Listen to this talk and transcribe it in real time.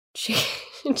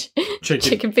chicken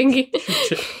Chicken fingy.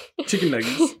 Chicken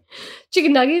nuggets.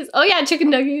 Chicken nuggets. Oh yeah,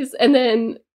 chicken nuggets. And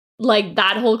then like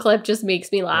that whole clip just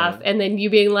makes me laugh. Yeah. And then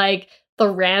you being like the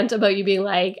rant about you being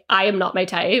like, I am not my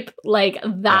type. Like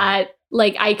that,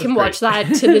 like I can watch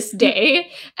that to this day.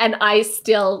 And I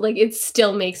still like it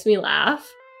still makes me laugh.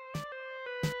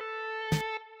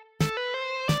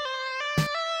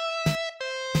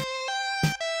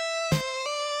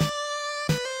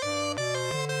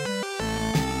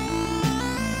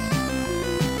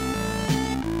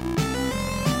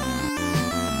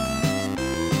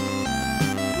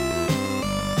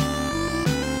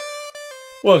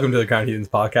 Welcome to the Crown Heathens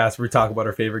podcast, where we talk about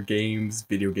our favorite games,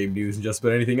 video game news, and just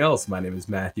about anything else. My name is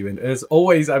Matthew, and as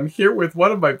always, I'm here with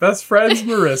one of my best friends,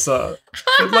 Marissa.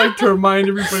 I'd like to remind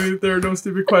everybody that there are no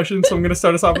stupid questions, so I'm going to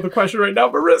start us off with a question right now.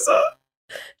 Marissa!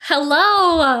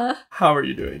 Hello! How are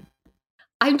you doing?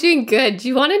 I'm doing good. Do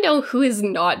you want to know who is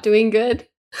not doing good?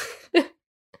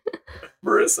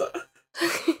 Marissa,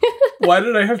 why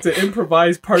did I have to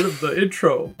improvise part of the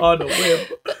intro on a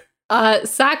whim?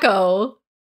 Sacco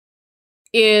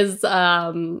is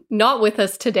not with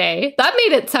us today. That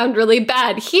made it sound really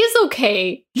bad. He's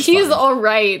okay. He's all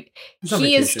right.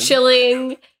 He is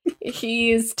chilling.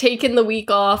 He's taken the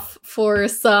week off for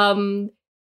some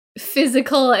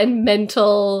physical and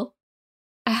mental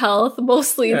health,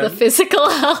 mostly the physical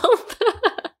health.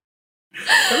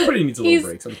 Everybody needs a little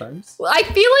break sometimes. I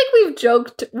feel like we've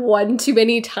joked one too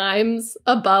many times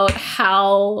about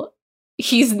how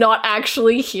he's not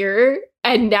actually here,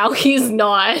 and now he's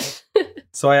not.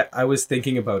 So I was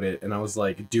thinking about it, and I was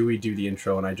like, do we do the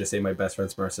intro and I just say my best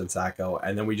friend's Marissa and Sacco,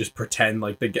 and then we just pretend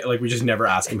like we just never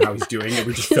ask him how he's doing, and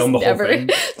we just film the whole thing.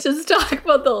 Just talk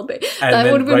about the whole thing. And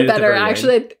that would have been better.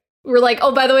 Actually, end, we're like,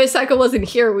 oh, by the way, Sacco wasn't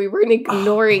here. We weren't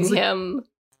ignoring him.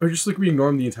 Or just like we ignore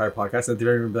him the entire podcast, and at the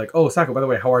very end, be like, oh, Sacco, by the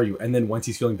way, how are you? And then once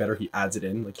he's feeling better, he adds it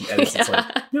in. Like he edits it's like,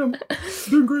 yeah, I'm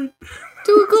doing great.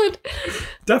 Doing good.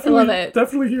 Definitely, I love it.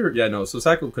 Definitely here. Yeah, no, so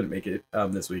Sacco couldn't make it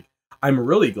this week. I'm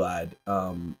really glad,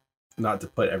 not to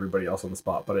put everybody else on the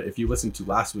spot, but if you listened to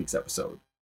last week's episode,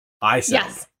 I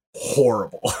sound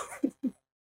horrible.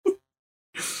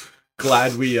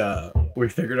 Glad we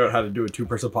figured out how to do a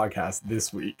 2-person podcast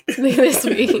this week. This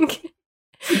week.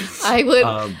 I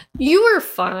would. You were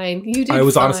fine. You did. I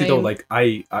was fine. Honestly though, like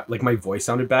I like my voice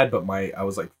sounded bad, but I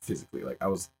was like physically, like I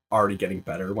was already getting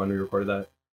better when we recorded that.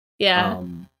 Yeah.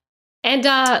 And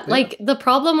like the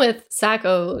problem with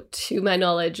Sacco, to my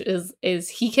knowledge, is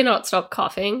he cannot stop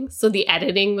coughing, so the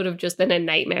editing would have just been a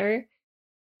nightmare.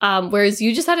 Whereas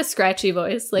you just had a scratchy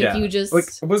voice, like you just like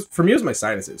for me it was my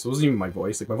sinuses. So it wasn't even my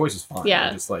voice. Like my voice was fine. Yeah.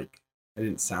 I just like I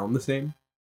didn't sound the same.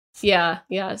 Yeah,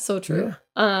 so true.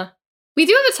 Yeah. We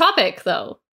do have a topic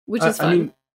though, which is fun. I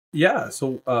mean, yeah.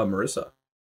 So Marissa,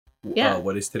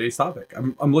 what is today's topic?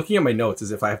 I'm looking at my notes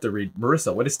as if I have to read.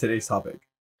 Marissa, what is today's topic?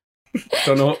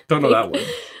 Don't know that one.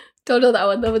 Don't know that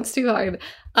one. That one's too hard.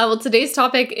 Well, today's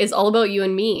topic is all about you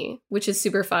and me, which is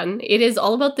super fun. It is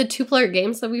all about the 2-player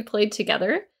games that we played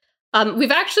together.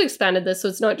 We've actually expanded this, so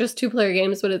it's not just 2-player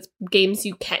games, but it's games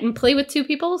you can play with 2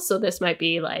 people. So this might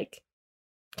be like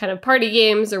kind of party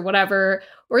games or whatever,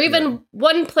 or even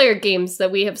 1-player games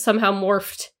that we have somehow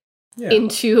morphed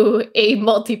into a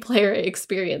multiplayer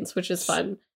experience, which is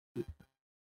fun.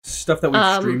 Stuff that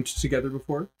we've streamed together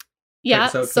before. Yeah,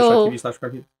 so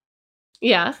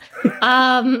yeah.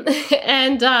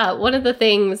 And one of the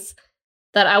things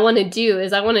that I want to do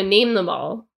is I want to name them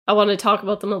all. I want to talk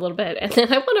about them a little bit, and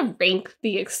then I want to rank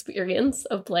the experience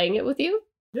of playing it with you.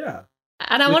 Yeah.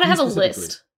 And I want to have a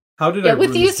list. How did I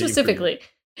with you specifically?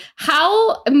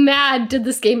 How mad did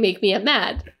this game make me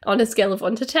mad on a scale of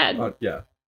 1 to 10? Yeah.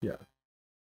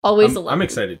 Always 11. I'm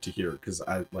excited to hear because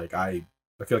I feel like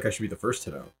I should be the first to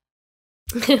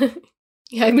know.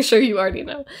 Yeah, I'm sure you already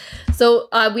know. So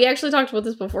we actually talked about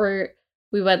this before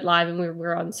we went live and we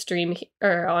were on stream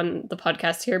or on the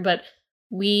podcast here, but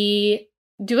we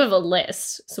do have a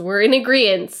list. So we're in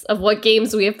agreement of what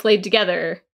games we have played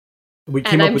together. We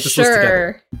came up with this list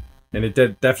together. And it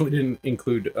definitely didn't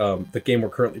include the game we're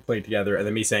currently playing together and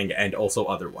then me saying, and also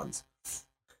other ones.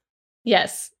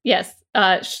 Yes.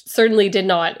 Certainly did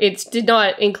not. It did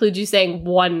not include you saying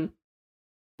one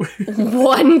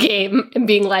game and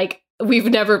being like, we've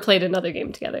never played another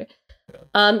game together.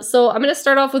 Yeah. So I'm going to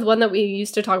start off with one that we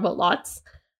used to talk about lots.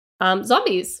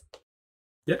 Zombies.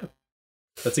 Yeah.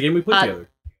 That's a game we played together.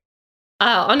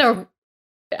 On a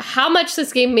how much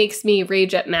this game makes me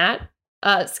rage at Matt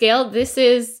scale,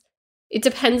 it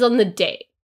depends on the day.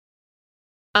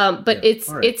 But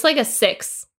it's like a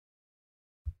 6.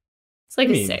 It's like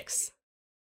a 6.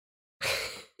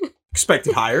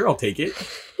 Expected higher, I'll take it.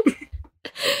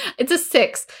 It's a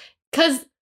 6. Because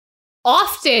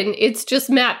often it's just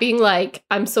Matt being like,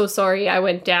 I'm so sorry I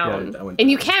went down. Yeah, I went and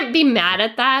you down. can't be mad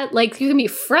at that. Like, you can be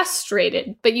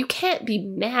frustrated, but you can't be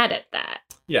mad at that.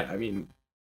 Yeah, I mean,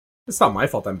 it's not my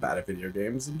fault I'm bad at video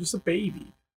games. I'm just a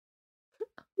baby.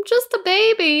 I'm just a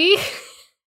baby.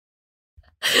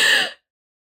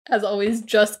 As always,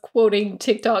 just quoting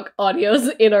TikTok audios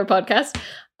in our podcast.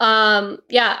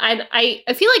 Yeah,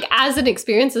 I feel like as an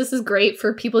experience, this is great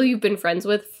for people you've been friends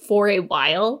with for a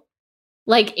while.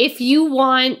 Like, if you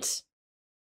want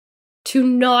to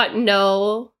not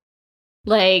know,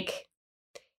 like,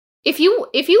 if you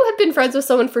have been friends with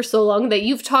someone for so long that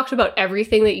you've talked about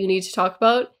everything that you need to talk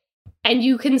about, and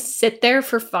you can sit there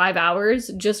for 5 hours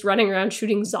just running around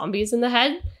shooting zombies in the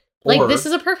head, like, Or this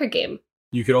is a perfect game.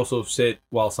 you could also sit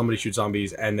while somebody shoots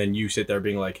zombies, and then you sit there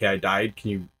being like, "Hey, I died.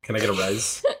 Can I get a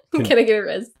res? Can I get a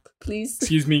res, please?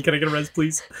 Excuse me, can I get a res,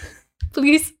 please?"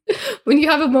 Please, when you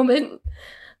have a moment.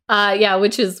 Yeah,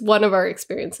 which is one of our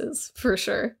experiences for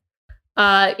sure.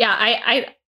 Yeah, I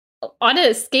on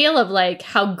a scale of like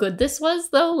how good this was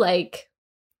though, like,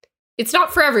 it's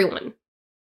not for everyone.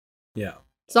 Yeah.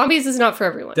 Zombies is not for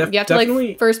everyone. You have to definitely-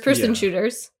 like first person yeah.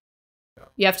 shooters. Yeah.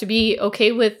 You have to be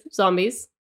okay with zombies.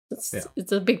 Yeah.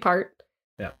 It's a big part.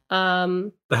 Yeah.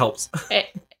 That helps.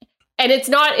 and it's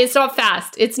not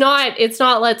fast. It's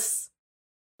not let's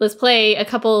play a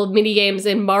couple mini games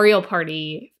in Mario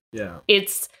Party. Yeah.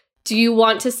 It's, do you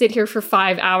want to sit here for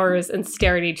 5 hours and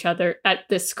stare at each other at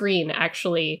the screen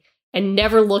actually and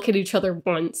never look at each other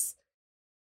once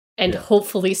and Yeah.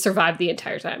 hopefully survive the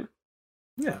entire time?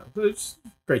 Yeah, it's a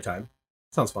great time.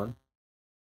 Sounds fun.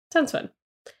 Sounds fun.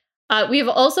 We have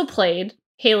also played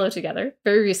Halo together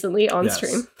very recently on Yes.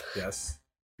 stream. Yes.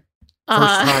 First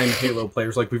Uh, time Halo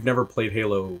players. Like, we've never played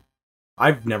Halo.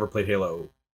 I've never played Halo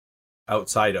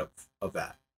outside of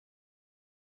that.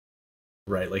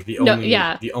 Right? Like, the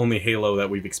only Halo that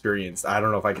we've experienced, I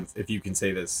don't know if you can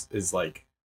say this, is like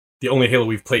the only Halo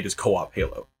we've played is co-op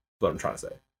Halo. That's what I'm trying to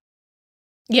say.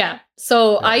 Yeah.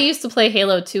 So Yeah. I used to play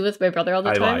Halo 2 with my brother all the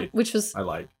I time, lied. which was I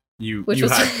lied. You Which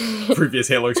was- had previous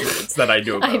Halo experience that I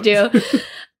do about. I do.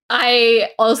 I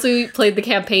also played the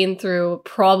campaign through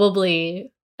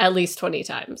probably at least 20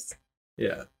 times.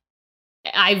 Yeah.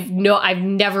 I've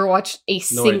never watched a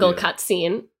single idea.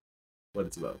 cutscene, What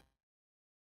it's about.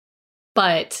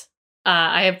 but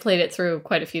I have played it through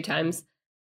quite a few times.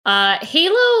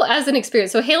 Halo as an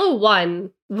experience. So Halo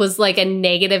 1 was like a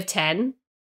 -10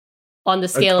 on the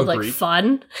scale of like Agreed.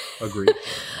 fun. Agreed.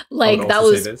 Like, I would that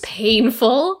also say was this.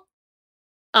 painful.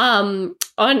 On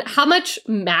how much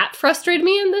Matt frustrated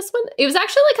me in this one, it was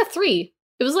actually like a 3.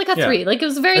 It was like a Yeah. 3. Like, it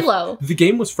was very low. The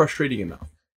game was frustrating enough.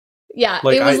 Yeah,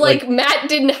 Like, it was I- like like- Matt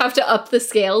didn't have to up the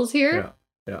scales here.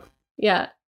 Yeah.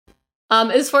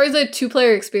 As far as a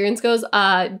 2-player experience goes,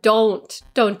 don't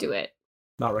do it.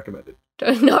 Not recommended.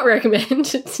 Do not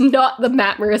recommend. It's not the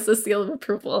Matt Marissa seal of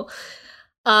approval.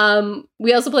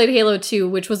 We also played Halo 2,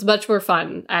 which was much more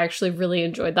fun. I actually really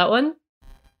enjoyed that one.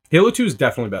 Halo 2 is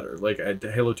definitely better. Like,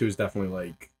 Halo 2 is definitely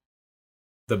like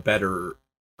the better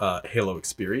Halo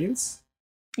experience.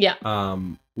 Yeah.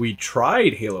 We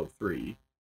tried Halo 3.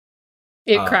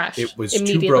 It crashed. It was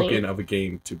immediately. too broken of a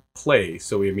game to play,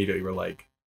 so we immediately were like,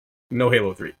 no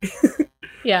Halo 3.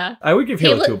 Yeah. I would give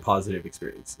Halo Halo- 2 a positive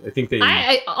experience. I think they...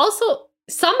 I also,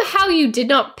 somehow you did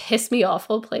not piss me off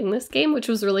while playing this game, which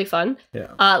was really fun.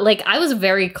 Yeah. Like, I was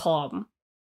very calm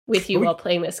with you We- while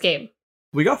playing this game.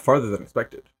 We got farther than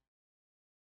expected.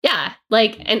 Yeah,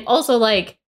 like, and also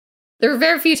like, there were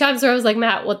very few times where I was like,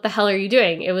 Matt, what the hell are you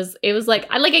doing? It was like,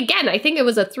 again, I think it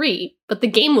was a 3, but the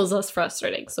game was less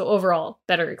frustrating. So overall,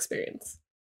 better experience.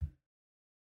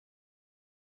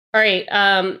 All right,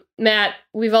 Matt,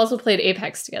 we've also played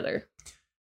Apex together.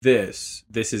 This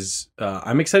is...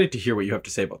 I'm excited to hear what you have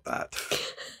to say about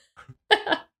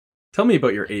that. Tell me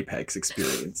about your Apex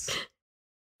experience.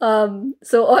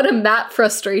 So on a Matt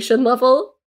frustration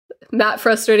level, Matt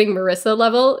frustrating Marissa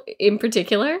level in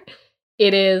particular,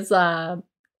 it is a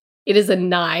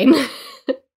 9.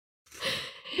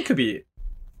 It could be...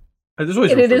 There's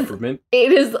always And room it for is- improvement.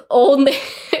 It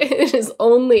is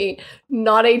only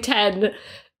not a 10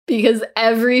 because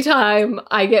every time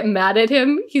I get mad at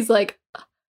him, he's like,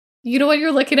 you know what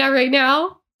you're looking at right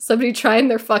now? Somebody trying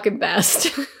their fucking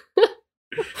best.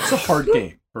 It's a hard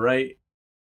game, right?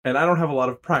 And I don't have a lot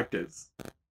of practice.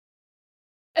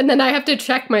 And then I have to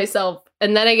check myself,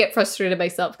 and then I get frustrated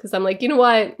myself because I'm like, you know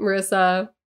what, Marissa?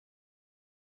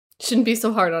 Shouldn't be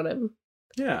so hard on him.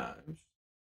 Yeah.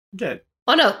 Get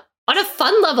On a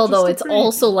fun level Just though, a it's break.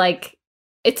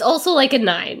 also like a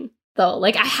 9 though.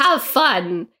 Like, I have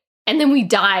fun and then we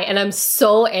die and I'm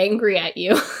so angry at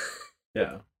you.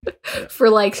 yeah. for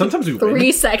like Sometimes we 3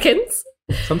 win. seconds.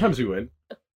 Sometimes we win.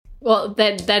 Well,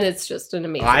 then it's just an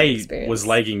amazing I experience. was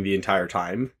lagging the entire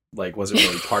time. Like, wasn't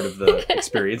really part of the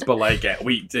experience, but like,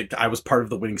 I was part of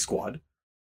the winning squad.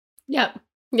 Yeah.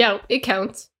 Yeah, it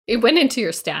counts. It went into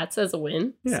your stats as a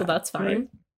win, Yeah, so that's fine. right?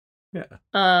 Yeah.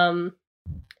 All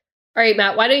right,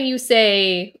 Matt, why don't you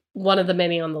say one of the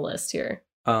many on the list here?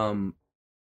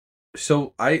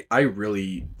 So I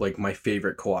really like my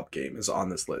favorite co-op game is on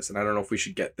this list, and I don't know if we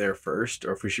should get there first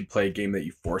or if we should play a game that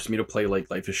you forced me to play, like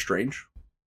Life is Strange.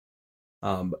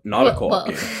 But not a co-op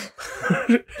game.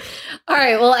 All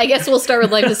right, well, I guess we'll start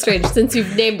with Life is Strange since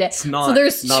you've named it. It's not. So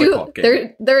there's not a two. co-op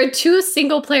game. There are 2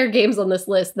 single player games on this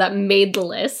list that made the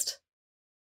list.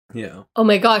 Yeah. Oh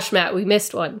my gosh, Matt, we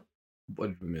missed one. What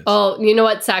did we miss? Oh, you know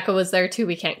what? Saka was there too.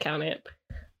 We can't count it.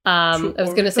 I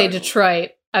was gonna say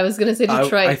Detroit.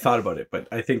 I thought about it, but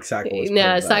I think Saka was.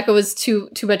 Yeah, Saka was too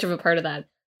much of a part of that.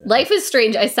 Yeah. Life is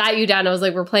Strange. I sat you down. I was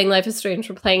like, "We're playing Life is Strange.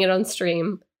 We're playing it on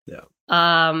stream." Yeah.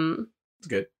 It's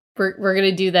good. We're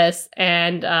gonna do this,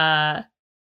 and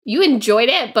you enjoyed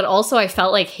it, but also I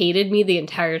felt like hated me the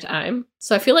entire time.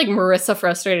 So I feel like Marissa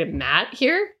frustrated Matt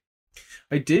here.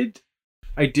 I did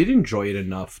enjoy it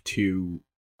enough to,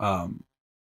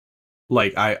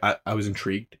 like I was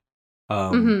intrigued.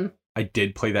 I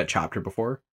did play that chapter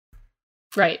before.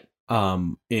 Right.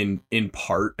 In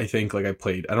part, I think like I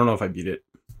don't know if I beat it.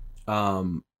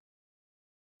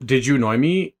 Did you annoy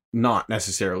me? Not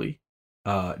necessarily.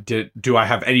 Do I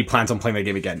have any plans on playing that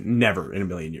game again? Never in a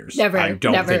million years. Never. I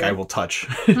don't never. think I will touch.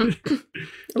 Life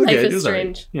is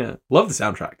Strange. Right. Yeah. Love the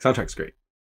soundtrack. Soundtrack's great.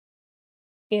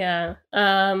 Yeah.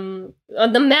 On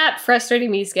the Matt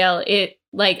frustrating me scale, it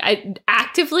like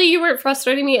you weren't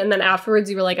frustrating me, and then afterwards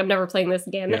you were like, I'm never playing this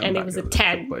again, and it was a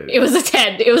 10. It was a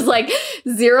 10. It was like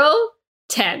 0,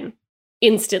 10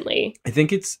 instantly. I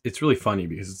think it's really funny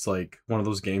because it's like one of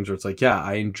those games where it's like, yeah,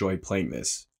 I enjoy playing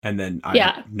this, and then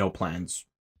no plans,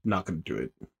 not gonna do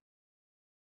it.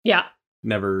 Yeah.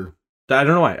 Never. I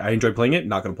don't know why. I enjoy playing it,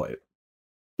 not gonna play it.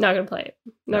 Not gonna play it.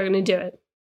 Not gonna do it.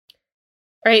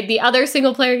 All right, the other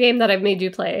single player game that I've made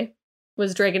you play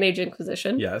was Dragon Age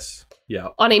Inquisition. Yes. Yeah.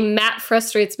 On a Matt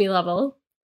frustrates me level.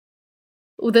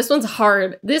 Ooh, this one's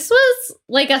hard. This was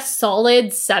like a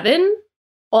solid 7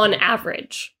 on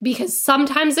average, because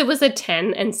sometimes it was a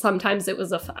 10 and sometimes it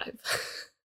was a 5.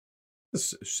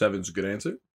 7's a good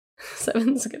answer.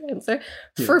 7's a good answer.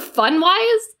 Yeah. For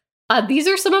fun-wise, these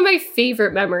are some of my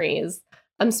favorite memories.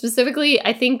 Specifically,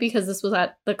 I think because this was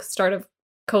at the start of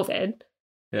COVID.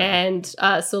 Yeah. And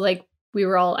so like we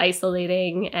were all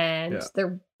isolating, and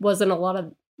there wasn't a lot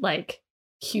of like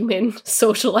human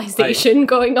socialization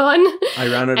going on. I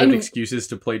ran out of excuses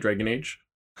to play Dragon Age.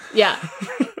 Yeah.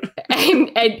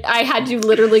 and I had you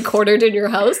literally cornered in your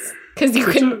house because you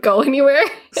couldn't go anywhere.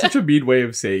 Such a mean way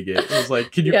of saying it. It was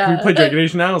like, can we play Dragon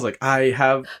Age now? I was like, I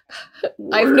have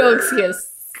no excuse.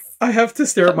 I have to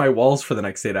stare at my walls for the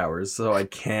next 8 hours, so I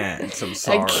can't. I'm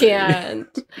sorry. I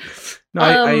can't. No,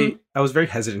 I was very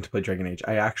hesitant to play Dragon Age.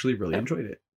 I actually really enjoyed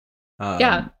it.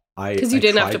 Because you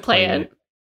didn't have to play it.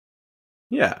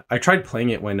 Yeah, I tried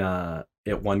playing it when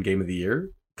it won Game of the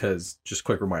Year. Because, just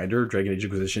quick reminder, Dragon Age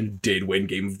Inquisition did win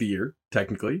Game of the Year,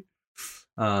 technically.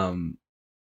 And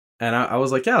I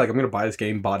was like, yeah, like I'm going to buy this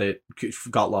game, bought it,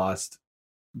 got lost,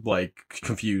 like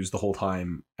confused the whole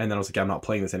time. And then I was like, yeah, I'm not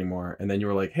playing this anymore. And then you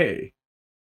were like, hey,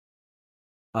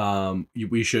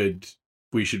 we should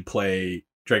play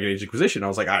Dragon Age Inquisition. I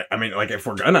was like, I mean, like if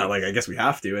we're gonna, like, I guess we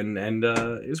have to. And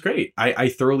it was great. I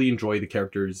thoroughly enjoy the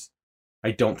characters.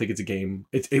 I don't think it's a game.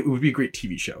 It would be a great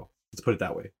TV show. Let's put it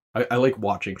that way. I like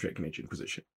watching Dragon Age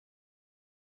Inquisition.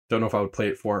 Don't know if I would play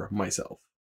it for myself.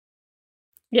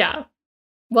 Yeah.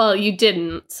 Well, you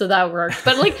didn't, so that worked.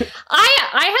 But like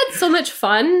I had so much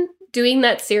fun doing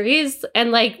that series,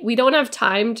 and like we don't have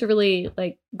time to really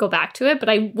like go back to it, but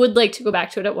I would like to go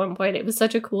back to it at one point. It was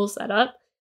such a cool setup.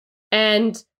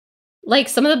 And like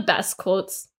some of the best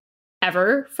quotes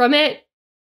ever from it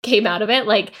came out of it.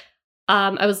 Like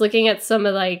I was looking at some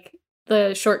of like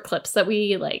the short clips that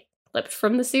we like clipped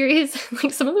from the series.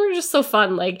 Like some of them were just so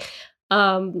fun. Like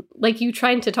you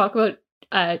trying to talk about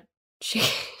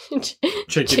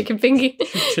chicken fingy.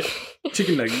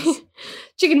 Chicken nuggets.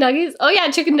 Chicken nuggets. Oh yeah,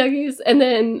 chicken nuggets. And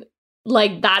then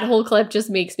like that whole clip just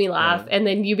makes me laugh. Yeah. And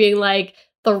then you being like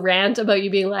the rant about you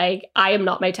being like, I am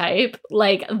not my type.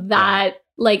 Like that. Yeah.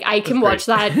 Like I can watch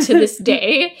that to this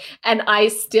day, and I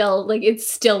still like it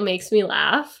still makes me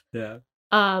laugh. Yeah.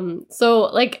 So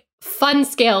like fun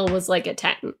scale was like a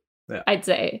 10. Yeah. I'd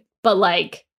say. But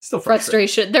like still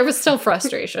frustration. There was still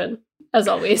frustration, as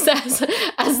always,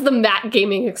 as the Matt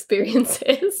gaming experience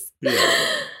is. Yeah.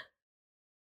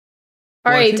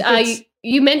 All Well, I right. think that's-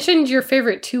 You mentioned your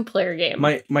favorite 2-player game.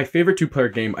 my favorite 2-player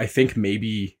game, I think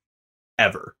maybe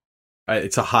ever.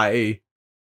 It's a high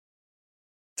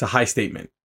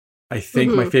statement. I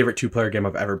think my favorite 2-player game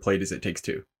I've ever played is It Takes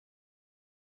Two.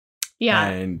 Yeah.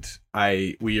 And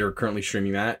we are currently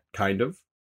streaming that, kind of.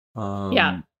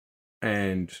 Yeah.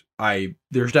 And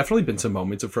there's definitely been some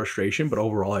moments of frustration, but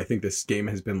overall I think this game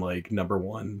has been like number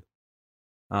one.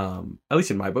 At least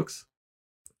in my books.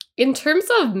 In terms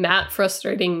of Matt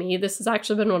frustrating me, this has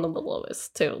actually been one of the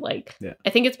lowest too. Like, Yeah. I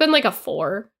think it's been like a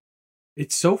 4.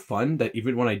 It's so fun that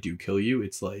even when I do kill you,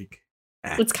 it's like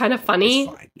It's kind of funny.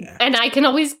 It's fine. Yeah. And I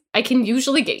can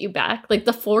usually get you back. Like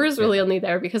the 4 is really only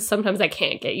there because sometimes I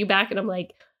can't get you back. And I'm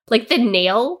like the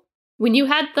nail, when you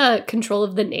had the control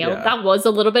of the nail, that was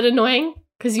a little bit annoying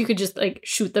because you could just like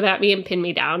shoot them at me and pin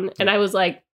me down. And I was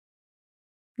like,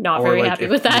 not very happy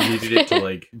with that. You needed it to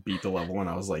like beat the level, and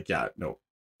I was like, yeah, no,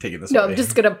 taking this No, away. I'm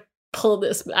just going to pull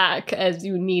this back as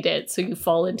you need it so you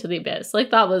fall into the abyss.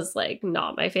 Like that was like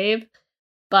not my fave.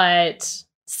 But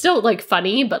still like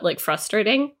funny, but like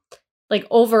frustrating. Like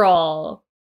overall,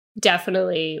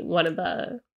 definitely one of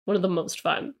the most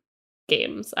fun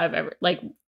games I've ever, like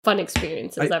fun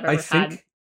experiences I've ever had.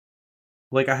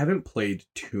 Like I haven't played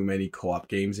too many co-op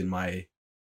games in my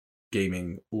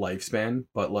gaming lifespan,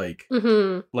 but like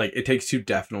It Takes Two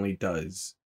definitely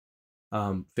does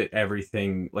fit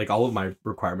everything, like all of my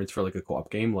requirements for like a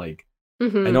co-op game. Like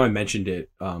I know I mentioned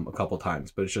it a couple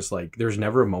times, but it's just like there's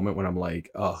never a moment when I'm like,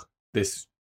 oh, this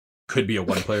could be a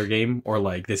 1-player game, or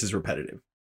like this is repetitive.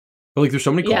 But like there's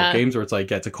so many co-op games where it's like,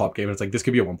 yeah, it's a co-op game and it's like this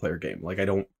could be a 1-player game. Like I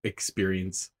don't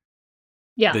experience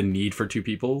the need for 2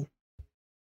 people.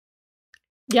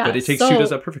 Yeah. But It Takes Two does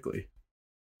that perfectly.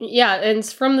 Yeah, and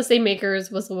it's from the same makers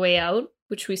was A Way Out,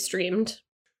 which we streamed.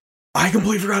 I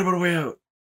completely forgot about A Way Out.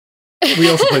 We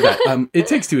also played that. It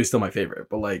Takes Two is still my favorite,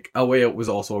 but like A Way Out was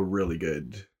also really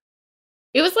good.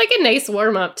 It was like a nice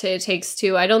warm up to It Takes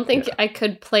Two. I don't think I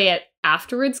could play it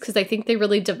afterwards because I think they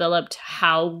really developed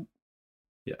how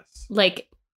like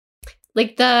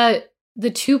the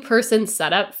 2-person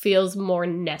setup feels more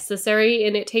necessary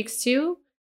in It Takes Two.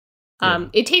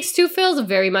 It Takes Two feels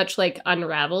very much like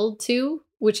Unraveled 2,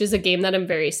 which is a game that I'm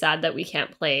very sad that we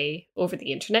can't play over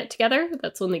the internet together.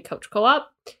 That's only couch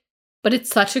co-op. But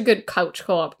it's such a good couch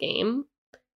co-op game.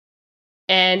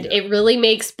 And it really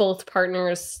makes both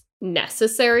partners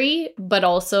necessary, but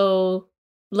also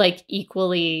like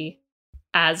equally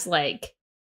as like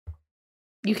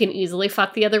you can easily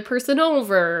fuck the other person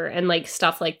over and like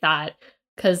stuff like that.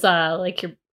 Cause like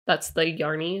that's the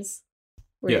yarnies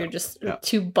where you're just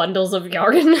 2 bundles of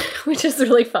yarn, which is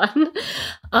really fun.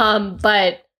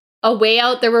 But A Way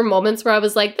Out, there were moments where I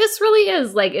was like, this really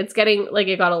is like, it's getting like,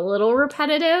 it got a little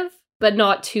repetitive, but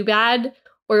not too bad.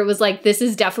 Or it was like, this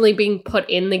is definitely being put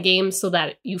in the game so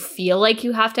that you feel like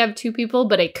you have to have 2 people,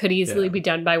 but it could easily be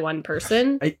done by 1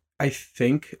 person. I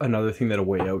think another thing that A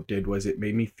Way Out did was it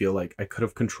made me feel like I could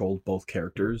have controlled both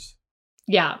characters.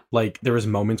 Yeah. Like there was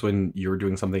moments when you were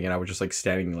doing something and I was just like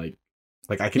standing like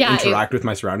I could interact with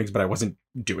my surroundings, but I wasn't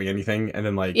doing anything. And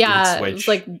then like it would switch. It was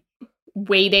like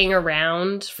waiting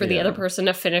around for the other person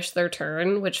to finish their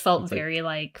turn, which felt very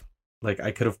like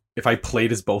I could have, if I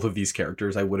played as both of these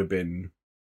characters, I would have been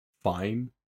fine.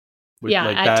 With,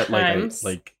 like at that, times.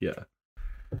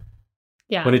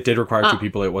 Yeah. When it did require 2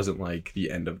 people, it wasn't like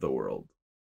the end of the world.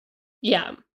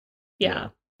 Yeah.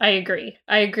 I agree.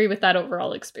 I agree with that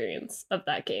overall experience of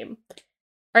that game.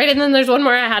 All right, and then there's one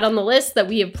more I had on the list that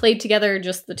we have played together,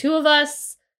 just the 2 of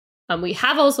us. We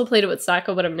have also played it with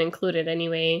Sacco, but I'm going to include it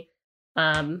anyway.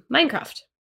 Minecraft.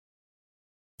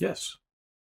 Yes.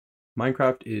 I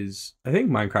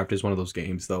think Minecraft is one of those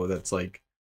games, though, that's like,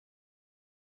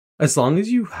 as long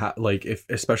as you have, like,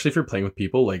 especially if you're playing with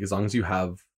people, like, as long as you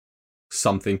have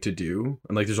something to do,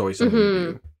 and like, there's always something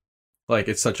to do. Like,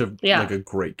 it's such a like a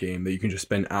great game that you can just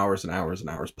spend hours and hours and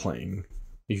hours playing.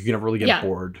 You can never really get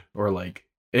bored, or like,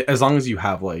 as long as you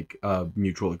have like a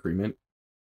mutual agreement.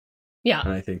 Yeah.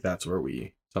 And I think that's where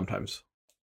we sometimes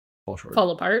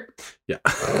fall apart. Yeah.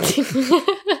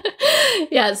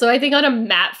 Yeah, so I think on a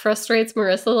Matt frustrates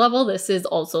Marissa level, this is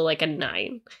also like a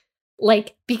 9.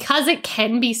 Like, because it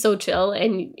can be so chill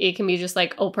and it can be just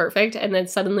like, oh, perfect. And then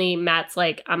suddenly Matt's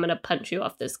like, I'm going to punch you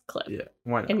off this cliff. Yeah,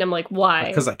 why not? And I'm like, why?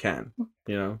 Because I can,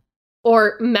 you know?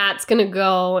 Or Matt's going to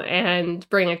go and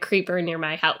bring a creeper near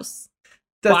my house.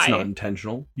 That's not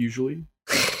intentional, usually.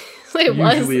 It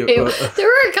was. There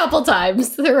were a couple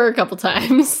times.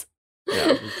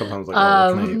 Yeah, sometimes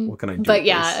like, what can I do? But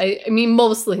yeah, I mean,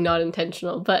 mostly not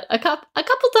intentional. But a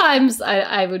couple times,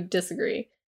 I would disagree.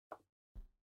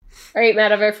 All right,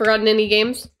 Matt, have I forgotten any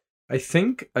games? I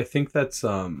think that's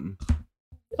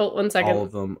Oh, 1 second. All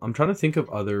of them. I'm trying to think of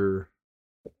other.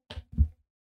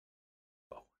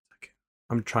 Oh, 1 second.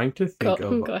 I'm trying to think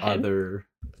of Go ahead. other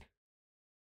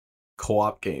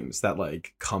co-op games that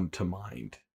like come to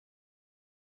mind.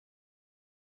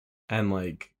 And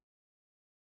like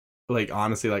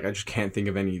honestly, like I just can't think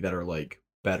of any that are like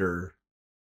better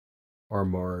or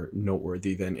more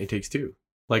noteworthy than It Takes Two.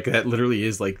 Like that literally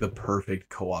is like the perfect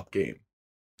co-op game.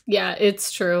 Yeah,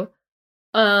 it's true.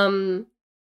 So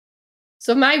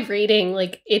my rating,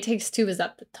 like, It Takes Two is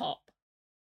at the top.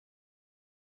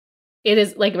 It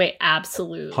is like my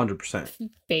absolute 100%.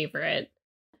 favorite.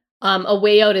 A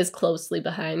Way Out is closely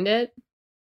behind it.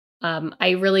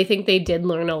 I really think they did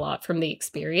learn a lot from the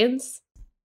experience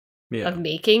Yeah. of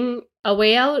making A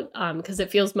Way Out, because it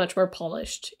feels much more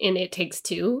polished in It Takes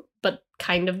Two, but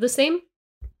kind of the same.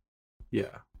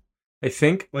 Yeah. I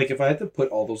think, like, if I had to put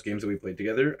all those games that we played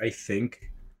together, I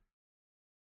think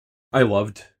I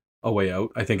loved A Way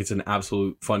Out. I think it's an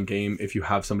absolute fun game. If you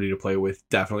have somebody to play with,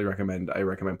 definitely recommend. I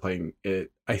recommend playing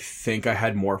it. I think I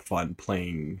had more fun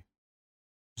playing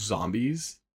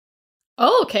Zombies.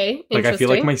 Oh, okay. Like, I feel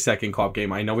like my second co-op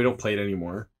game, I know we don't play it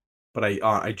anymore, but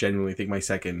I genuinely think my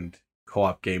second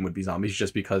co-op game would be Zombies,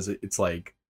 just because it's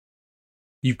like,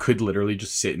 you could literally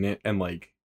just sit in it and like,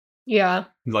 yeah,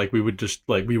 like we would just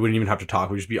like, we wouldn't even have to talk.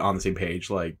 We'd just be on the same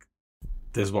page. Like,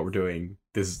 this is what we're doing.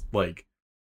 This is like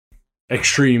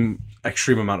extreme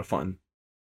amount of fun.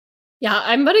 yeah.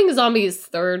 I'm putting Zombies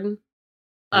third.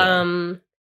 Yeah.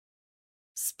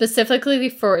 Specifically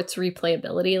for its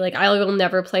replayability. Like, I will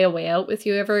never play A Way Out with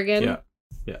you ever again.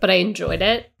 Yeah. But I enjoyed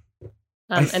it.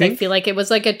 And I feel like it was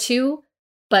like a 2,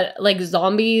 but like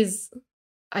Zombies,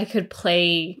 I could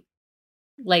play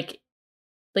like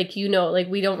like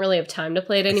we don't really have time to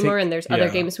play it anymore, and there's other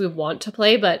games we want to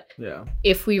play, but yeah,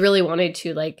 if we really wanted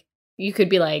to, like, you could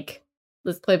be like,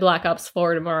 let's play Black Ops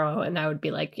 4 tomorrow, and I would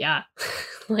be like, yeah,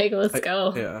 like, let's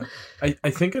go. Yeah. I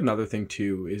think another thing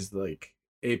too is like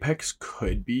Apex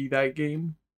could be that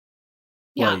game.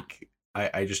 Yeah. Like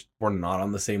I just, we're not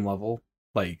on the same level.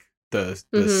 Like the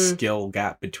Mhm. skill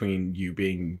gap between you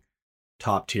being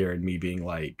top tier and me being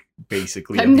like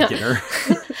basically I'm a beginner.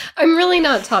 I'm really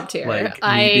not top tier. Like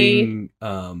me being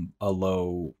a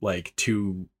low, like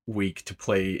too weak to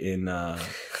play in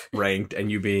ranked,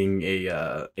 and you being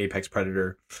a Apex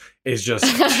Predator is just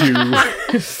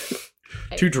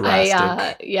too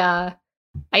drastic.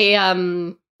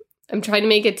 I'm trying to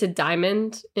make it to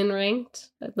diamond in ranked.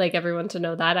 I'd like everyone to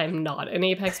know that I'm not an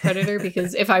Apex Predator,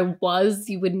 because if I was,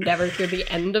 you would never hear the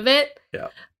end of it. Yeah.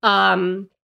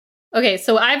 Okay,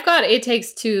 so I've got It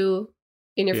Takes Two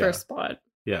in your first spot.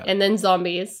 Yeah. And then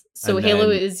Zombies. So and Halo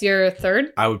is your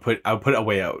third? I would put A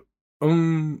Way Out.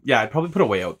 Yeah, I'd probably put A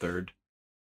Way Out third.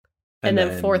 And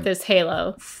then fourth is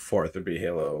Halo. Fourth would be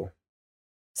Halo.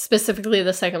 Specifically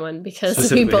the second one,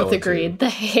 because we both agreed the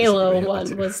Halo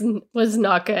one was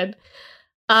not good.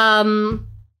 And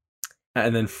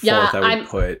then fourth, I would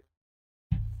put...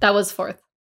 That was fourth.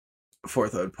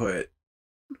 Fourth, I would put...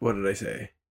 What did I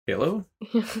say? Halo?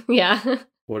 Yeah.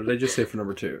 What did I just say for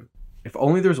number 2? If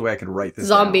only there was a way I could write this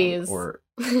Zombies. down. Or...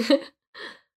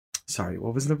 Sorry,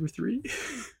 what was number 3?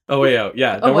 A Way Out.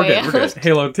 Yeah, no, we're good. We're good.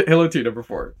 Halo 2, number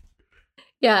 4.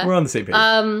 Yeah. We're on the same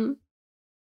page.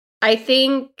 I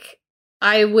think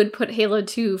I would put Halo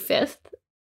 2 fifth,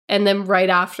 and then right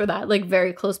after that, like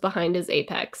very close behind, is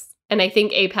Apex. And I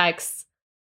think Apex,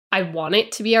 I want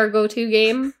it to be our go-to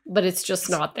game, but it's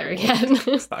just not there yet.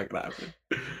 It's not gonna happen.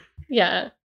 Yeah.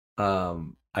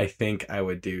 I think I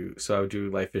would do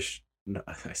Life is... No,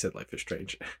 I said Life is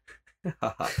Strange.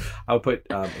 I would put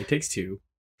It Takes Two,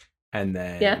 and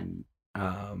then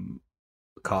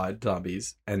COD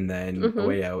Zombies, and then A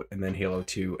Way Out, and then Halo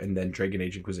 2, and then Dragon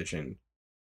Age Inquisition,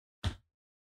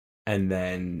 and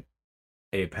then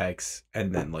Apex,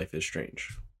 and then Life is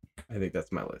Strange. I think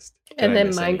that's my list. And then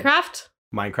Minecraft?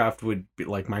 Minecraft would be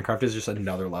like, Minecraft is just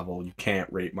another level. You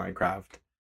can't rate Minecraft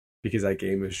because that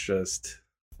game is just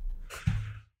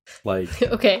like...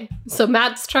 Okay, so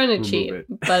Matt's trying to cheat,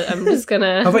 but I'm just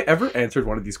gonna... Have I ever answered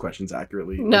one of these questions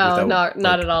accurately? No,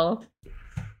 not at all.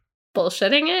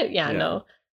 Bullshitting it? Yeah, no.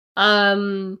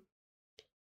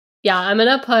 Yeah, I'm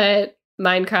gonna put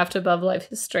Minecraft above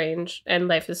Life is Strange, and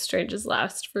Life is Strange is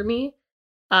last for me.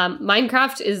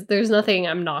 Minecraft is... There's nothing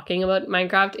I'm knocking about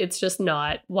Minecraft. It's just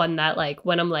not one that, like,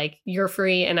 when I'm like, you're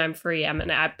free and I'm free, I'm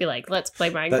gonna be like, let's play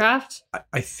Minecraft.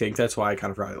 I think that's why I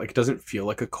kind of forgot it. Like, it doesn't feel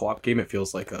like a co-op game. It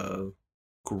feels like a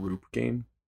group game.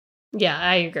 Yeah,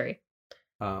 I agree.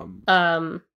 I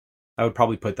would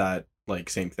probably put that, like,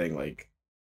 same thing, like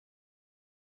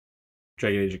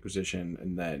Dragon Age Inquisition,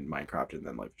 and then Minecraft, and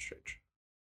then Life is Strange.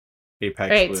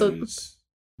 Apex was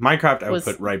Minecraft I would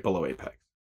put right below Apex.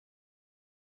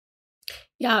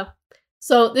 Yeah.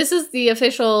 So this is the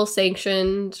official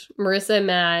sanctioned Marissa and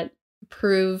Matt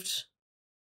approved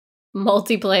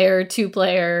multiplayer,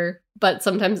 2-player, but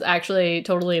sometimes actually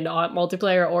totally not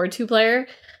multiplayer or 2-player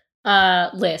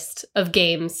list of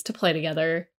games to play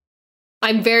together.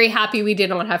 I'm very happy we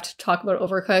did not have to talk about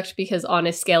Overcooked because on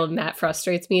a scale of Matt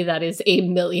frustrates me, that is a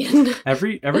million.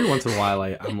 Every once in a while,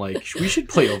 I'm like, we should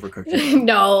play Overcooked.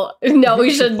 No,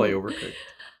 we should play Overcooked.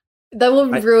 That will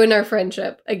ruin our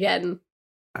friendship again.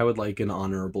 I would like an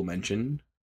honorable mention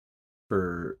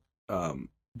for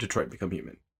Detroit Become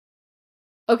Human.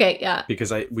 Okay, yeah.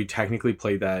 Because we technically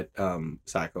played that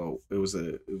Sacco. It was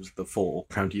the full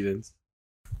Crown Heathens.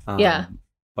 Yeah.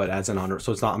 But as an honor,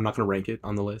 so I'm not going to rank it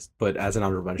on the list, but as an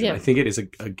honorable mention, Yeah. I think it is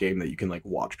a game that you can like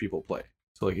watch people play.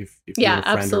 So like if you're a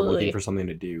friend absolutely. or looking for something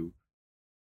to do,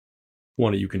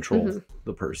 one of you control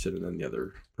the person and then the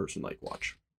other person like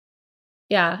watch.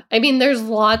 Yeah. I mean, there's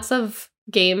lots of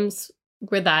games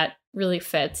where that really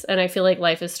fits, and I feel like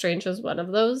Life is Strange is one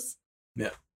of those. Yeah.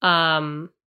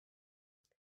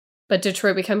 But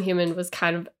Detroit Become Human was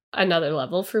kind of another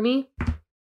level for me.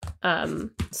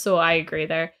 So I agree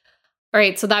there. All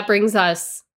right, so that brings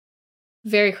us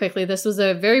very quickly. This was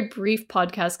a very brief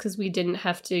podcast because we didn't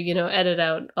have to, edit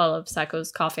out all of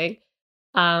Sacco's coughing.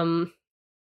 So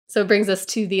it brings us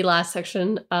to the last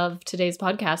section of today's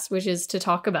podcast, which is to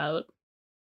talk about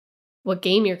what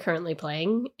game you're currently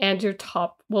playing and your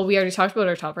top. Well, we already talked about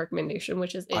our top recommendation,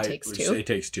 which is It Takes Two. It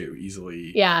Takes Two,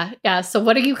 easily. Yeah. So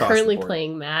what are you currently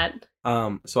playing, Matt?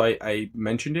 So I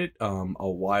mentioned it a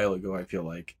while ago. I feel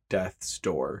like Death's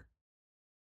Door.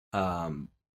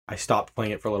 I stopped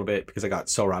playing it for a little bit because I got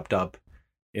so wrapped up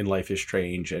in Life is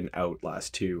Strange and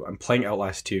Outlast 2. I'm playing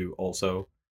Outlast 2 also.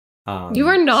 You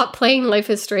are not playing Life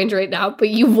is Strange right now, but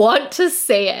you want to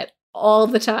say it all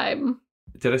the time.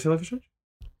 Did I say Life is Strange?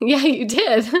 Yeah, you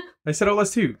did. I said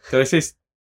Outlast 2. Did I say...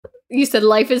 You said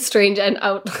Life is Strange and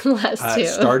Outlast 2.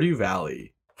 Stardew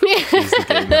Valley is the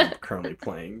game that I'm currently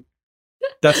playing.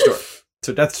 Death's Door.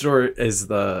 So Death's Door is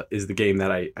the game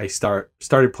that I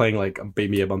started playing like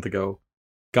maybe a month ago.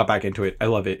 Got back into it. I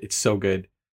love it. It's so good.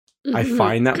 Mm-hmm. I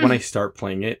find that when I start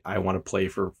playing it, I want to play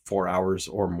for 4 hours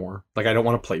or more. Like I don't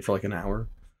want to play for like an hour.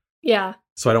 Yeah.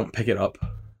 So I don't pick it up.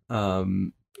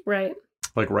 Right.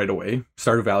 Like right away.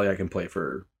 Stardew Valley I can play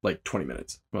for like 20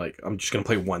 minutes. Like I'm just gonna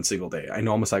play one single day. I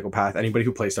know I'm a psychopath. Anybody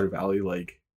who plays Stardew Valley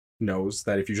like knows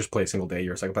that if you just play a single day,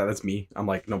 you're a psychopath. That's me. I'm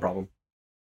like, no problem.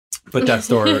 But Death's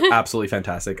Door, absolutely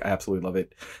fantastic. I absolutely love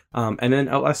it. And then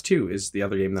Outlast 2 is the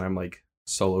other game that I'm like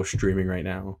solo streaming right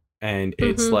now. And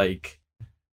it's like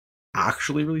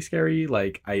actually really scary.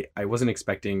 Like I wasn't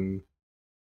expecting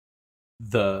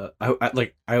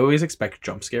I always expect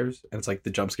jump scares, and it's like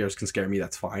the jump scares can scare me,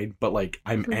 that's fine. But like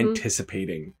I'm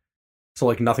anticipating. So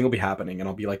like nothing will be happening and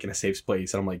I'll be like in a safe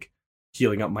place and I'm like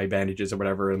healing up my bandages or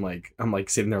whatever, and like I'm like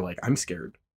sitting there like I'm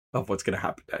scared of what's gonna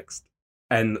happen next.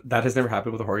 And that has never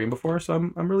happened with a horror game before, so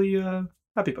I'm really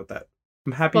happy about that.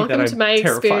 I'm happy Welcome that I'm to my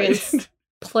terrified. Experience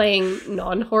playing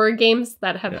non-horror games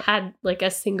that have had like a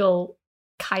single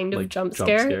kind of like, jump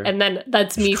scare, and then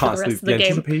that's me for the rest of the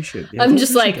game. Anticipation. I'm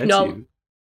just like, no.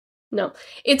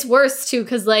 It's worse too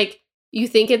because like you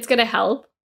think it's gonna help.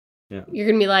 Yeah. You're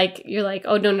gonna be like,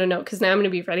 oh no, because now I'm gonna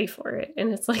be ready for it,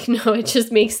 and it's like no, it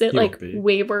just makes it like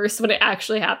way worse when it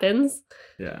actually happens.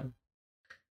 Yeah.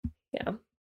 Yeah.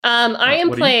 I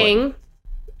am playing.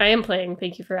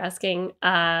 Thank you for asking.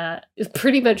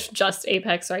 Pretty much just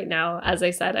Apex right now. As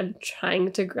I said, I'm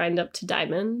trying to grind up to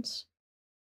Diamond,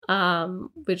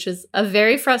 which is a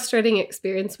very frustrating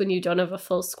experience when you don't have a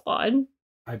full squad.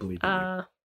 I believe in you.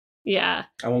 Yeah.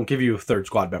 I won't give you a third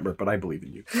squad member, but I believe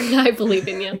in you. I believe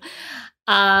in you.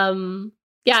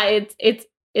 Yeah,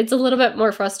 it's a little bit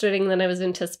more frustrating than I was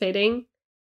anticipating,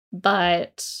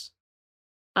 but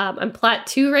I'm plat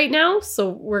 2 right now, so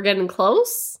we're getting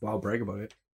close. Wow, brag about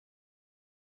it.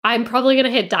 I'm probably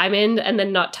gonna hit Diamond and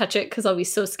then not touch it because I'll be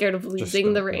so scared of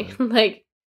losing the rank. Like,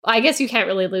 I guess you can't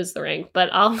really lose the rank, but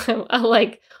I'll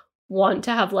like want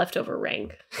to have leftover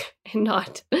rank and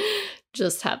not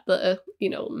just have the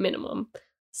minimum.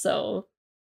 So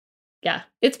yeah,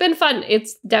 it's been fun.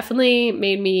 It's definitely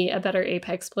made me a better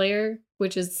Apex player,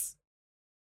 which is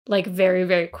like very,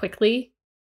 very quickly.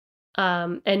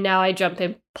 And now I jump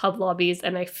in pub lobbies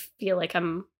and I feel like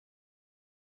I'm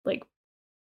like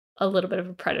a little bit of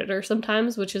a predator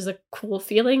sometimes, which is a cool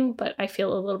feeling, but I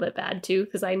feel a little bit bad too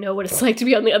because I know what it's like to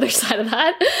be on the other side of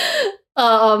that.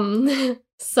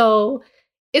 So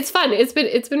it's fun. It's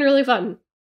been really fun.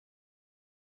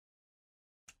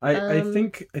 I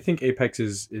think Apex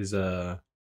is the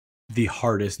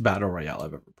hardest battle royale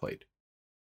I've ever played.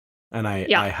 and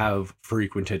I have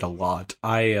frequented a lot.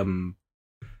 I'm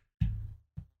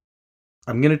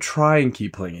gonna try and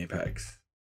keep playing Apex.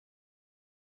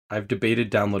 I've debated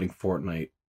downloading Fortnite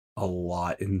a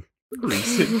lot in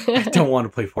recent. I don't want to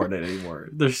play Fortnite anymore.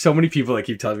 There's so many people that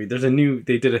keep telling me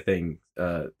they did a thing.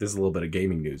 There's a little bit of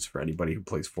gaming news for anybody who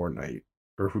plays Fortnite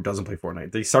or who doesn't play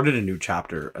Fortnite. They started a new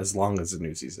chapter as long as the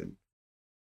new season.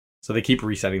 So they keep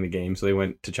resetting the game. So they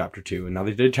went to chapter 2 and now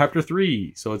they did chapter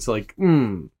 3. So it's like,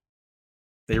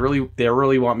 they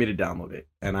really want me to download it.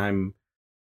 And I'm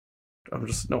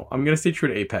gonna stay true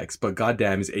to Apex, but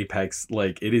goddamn is Apex,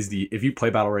 like, it is if you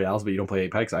play Battle Royales but you don't play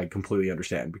Apex, I completely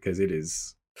understand, because it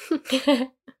is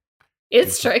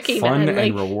it's tricky, fun man. and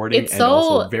like, rewarding, it's and so,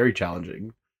 also very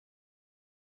challenging.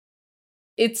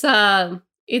 It's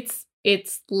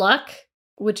luck,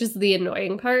 which is the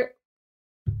annoying part.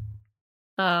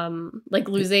 Like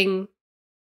losing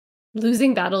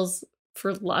battles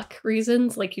for luck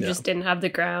reasons, like you just didn't have the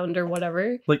ground or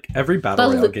whatever. Like every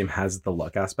Battle Royale game has the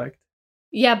luck aspect.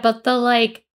 Yeah, but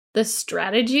the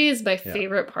strategy is my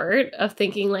favorite part of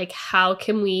thinking, like, how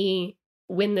can we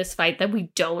win this fight that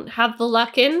we don't have the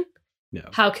luck in? Yeah.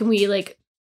 How can we, like,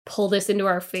 pull this into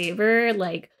our favor?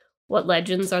 Like, what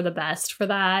legends are the best for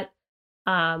that?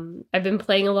 I've been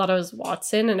playing a lot as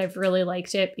Watson, and I've really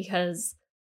liked it because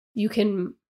you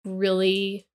can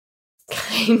really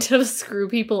kind of screw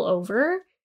people over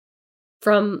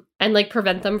and like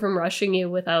prevent them from rushing you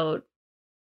without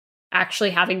actually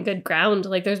having good ground.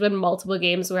 Like, there's been multiple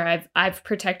games where I've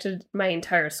protected my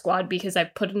entire squad because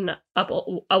I've put up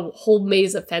a whole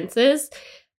maze of fences,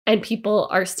 and people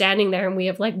are standing there and we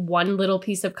have like one little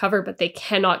piece of cover, but they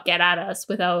cannot get at us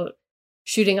without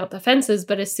shooting up the fences.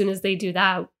 But as soon as they do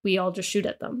that, we all just shoot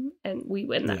at them and we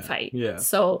win that fight. Yeah.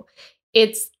 So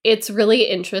it's really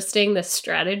interesting, the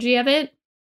strategy of it.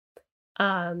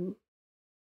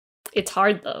 It's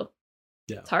hard though.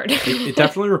 Yeah. It's hard. It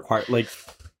definitely requires, like,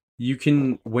 you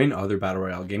can win other Battle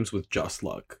Royale games with just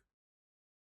luck.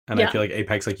 And I feel like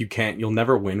Apex, like, you'll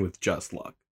never win with just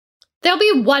luck. There'll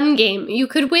be one game. You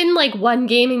could win like one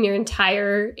game in your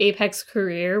entire Apex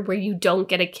career where you don't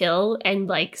get a kill and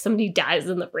like somebody dies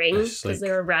in the ring because like,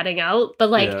 they were ratting out. But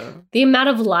like the amount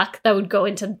of luck that would go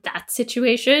into that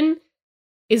situation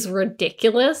is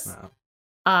ridiculous.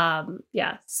 Wow.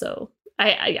 So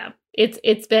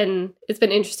it's been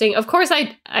interesting. Of course,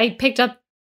 I picked up.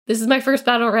 This is my first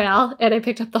Battle Royale, and I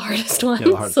picked up the hardest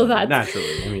one. So that's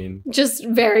naturally, I mean, just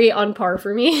very on par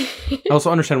for me. I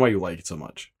also understand why you like it so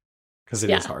much, because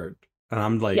it is hard. And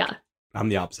I'm like, I'm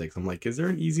the opposite. I'm like, is there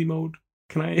an easy mode?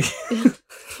 Can I?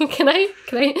 Can I?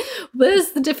 What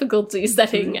is the difficulty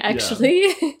setting, actually?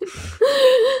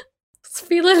 It's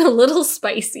feeling a little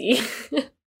spicy.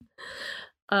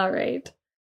 All right.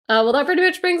 Well, that pretty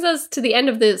much brings us to the end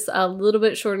of this little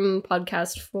bit shortened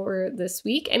podcast for this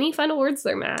week. Any final words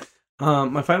there, Matt?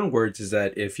 My final words is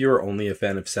that if you're only a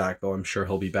fan of Sacco, I'm sure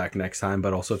he'll be back next time.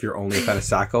 But also, if you're only a fan of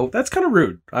Sacco, that's kind of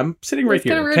rude. I'm sitting right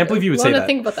here. Can't believe you would say that.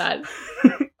 Think about that.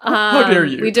 How dare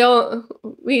you? We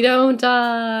don't.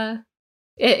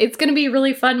 It's going to be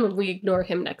really fun when we ignore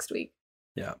him next week.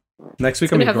 Yeah. Next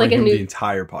week, I'm ignoring him the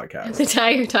entire podcast. The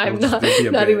entire time.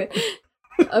 Not even.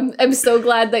 I'm so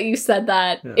glad that you said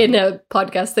that in a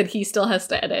podcast that he still has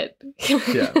to edit.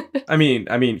 Yeah. I mean,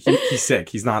 he's sick.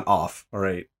 He's not off. All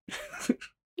right.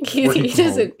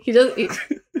 He's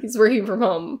working from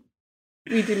home.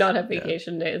 We do not have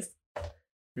vacation days.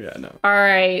 Yeah, no. All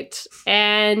right.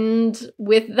 And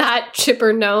with that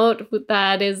chipper note,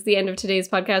 that is the end of today's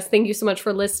podcast. Thank you so much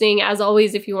for listening. As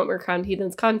always, if you want more Crowned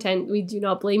Heathens content, we do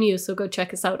not blame you. So go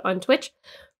check us out on Twitch.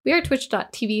 We are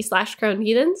twitch.tv/Crowned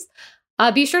Heathens.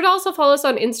 Be sure to also follow us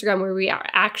on Instagram, where we are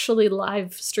actually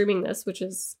live streaming this, which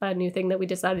is a new thing that we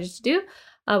decided to do.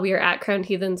 We are at Crowned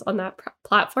Heathens on that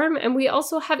platform. And we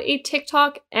also have a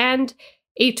TikTok and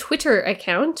a Twitter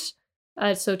account.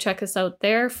 So check us out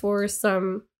there for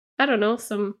some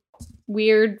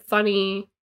weird, funny,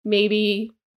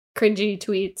 maybe cringy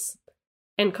tweets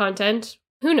and content.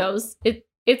 Who knows?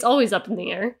 It's always up in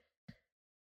the air.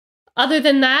 Other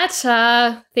than that,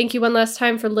 thank you one last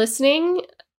time for listening.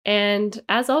 And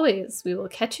as always, we will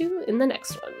catch you in the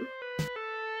next one.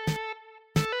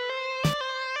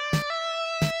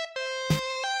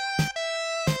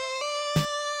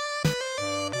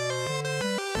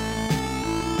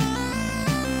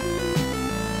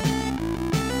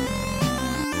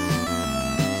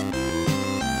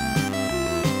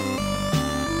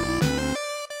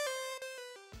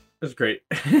 That's great.